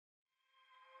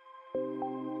Hi,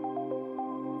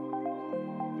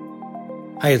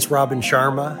 it's Robin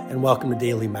Sharma, and welcome to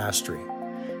Daily Mastery.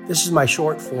 This is my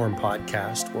short-form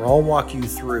podcast where I'll walk you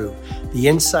through the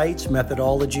insights,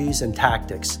 methodologies, and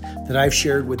tactics that I've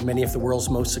shared with many of the world's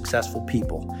most successful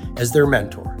people as their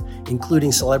mentor,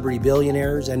 including celebrity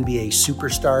billionaires, NBA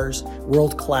superstars,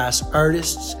 world-class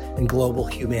artists, and global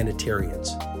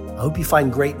humanitarians. I hope you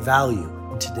find great value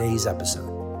in today's episode.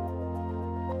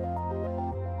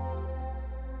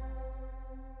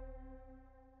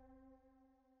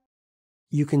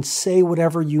 You can say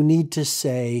whatever you need to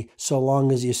say so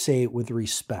long as you say it with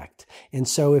respect. And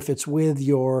so if it's with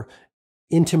your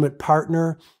intimate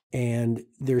partner and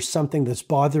there's something that's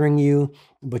bothering you,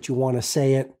 but you want to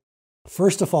say it,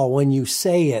 first of all, when you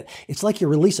say it, it's like you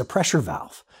release a pressure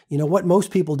valve. You know what most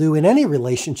people do in any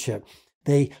relationship,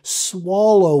 they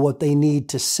swallow what they need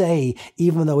to say,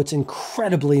 even though it's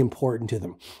incredibly important to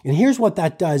them. And here's what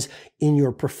that does in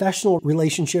your professional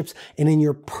relationships and in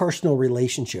your personal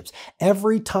relationships.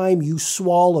 Every time you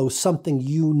swallow something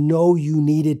you know you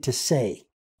needed to say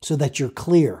so that you're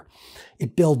clear,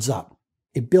 it builds up.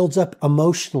 It builds up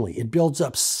emotionally. It builds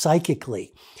up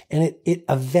psychically. And it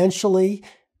eventually,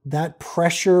 that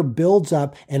pressure builds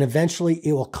up and eventually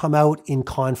it will come out in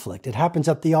conflict. It happens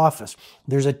at the office.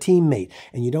 There's a teammate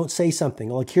and you don't say something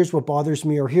like, here's what bothers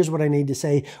me, or here's what I need to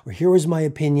say, or here is my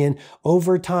opinion.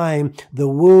 Over time, the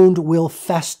wound will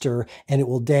fester and it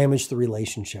will damage the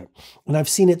relationship. And I've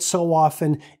seen it so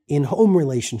often in home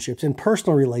relationships, in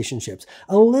personal relationships.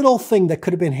 A little thing that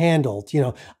could have been handled,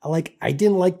 like, I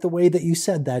didn't like the way that you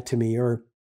said that to me, or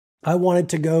I wanted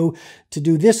to go to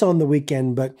do this on the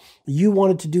weekend, but you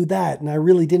wanted to do that, and I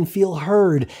really didn't feel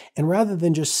heard. And rather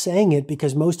than just saying it,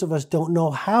 because most of us don't know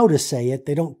how to say it,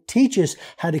 they don't teach us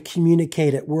how to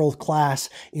communicate at world class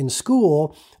in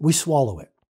school, we swallow it.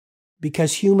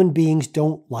 Because human beings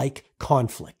don't like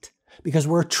conflict. Because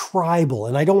we're tribal.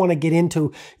 And I don't want to get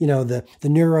into, the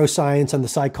neuroscience and the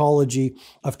psychology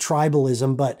of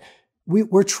tribalism, but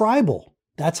we're tribal.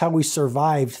 That's how we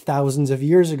survived thousands of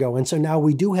years ago. And so now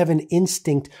we do have an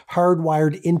instinct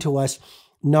hardwired into us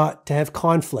not to have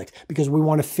conflict because we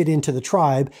want to fit into the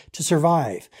tribe to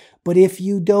survive. But if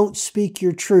you don't speak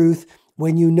your truth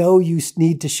when you know you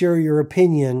need to share your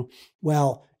opinion,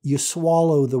 well, you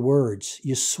swallow the words,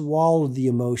 you swallow the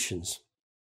emotions.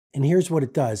 And here's what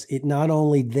it does. It not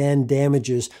only then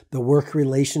damages the work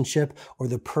relationship or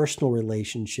the personal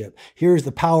relationship. Here's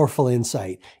the powerful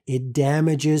insight. It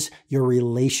damages your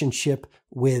relationship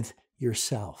with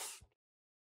yourself.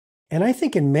 And I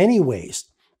think in many ways,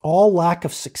 all lack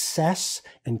of success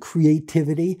and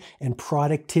creativity and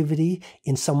productivity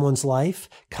in someone's life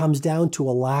comes down to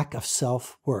a lack of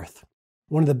self-worth.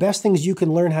 One of the best things you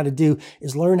can learn how to do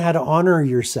is learn how to honor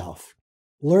yourself.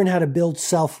 Learn how to build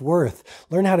self-worth.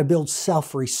 Learn how to build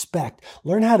self-respect.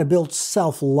 Learn how to build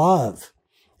self-love.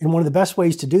 And one of the best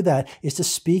ways to do that is to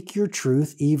speak your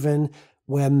truth even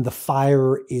when the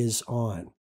fire is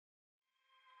on.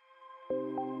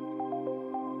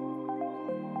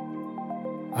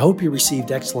 I hope you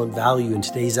received excellent value in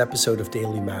today's episode of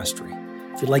Daily Mastery.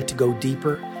 If you'd like to go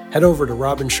deeper, head over to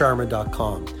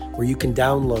robinsharma.com, where you can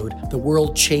download the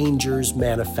World Changers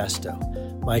Manifesto,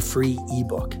 my free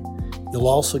ebook. You'll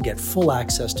also get full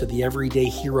access to the Everyday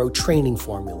Hero Training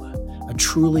Formula, a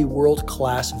truly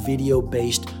world-class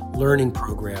video-based learning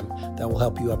program that will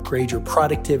help you upgrade your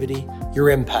productivity, your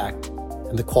impact,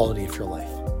 and the quality of your life.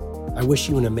 I wish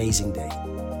you an amazing day.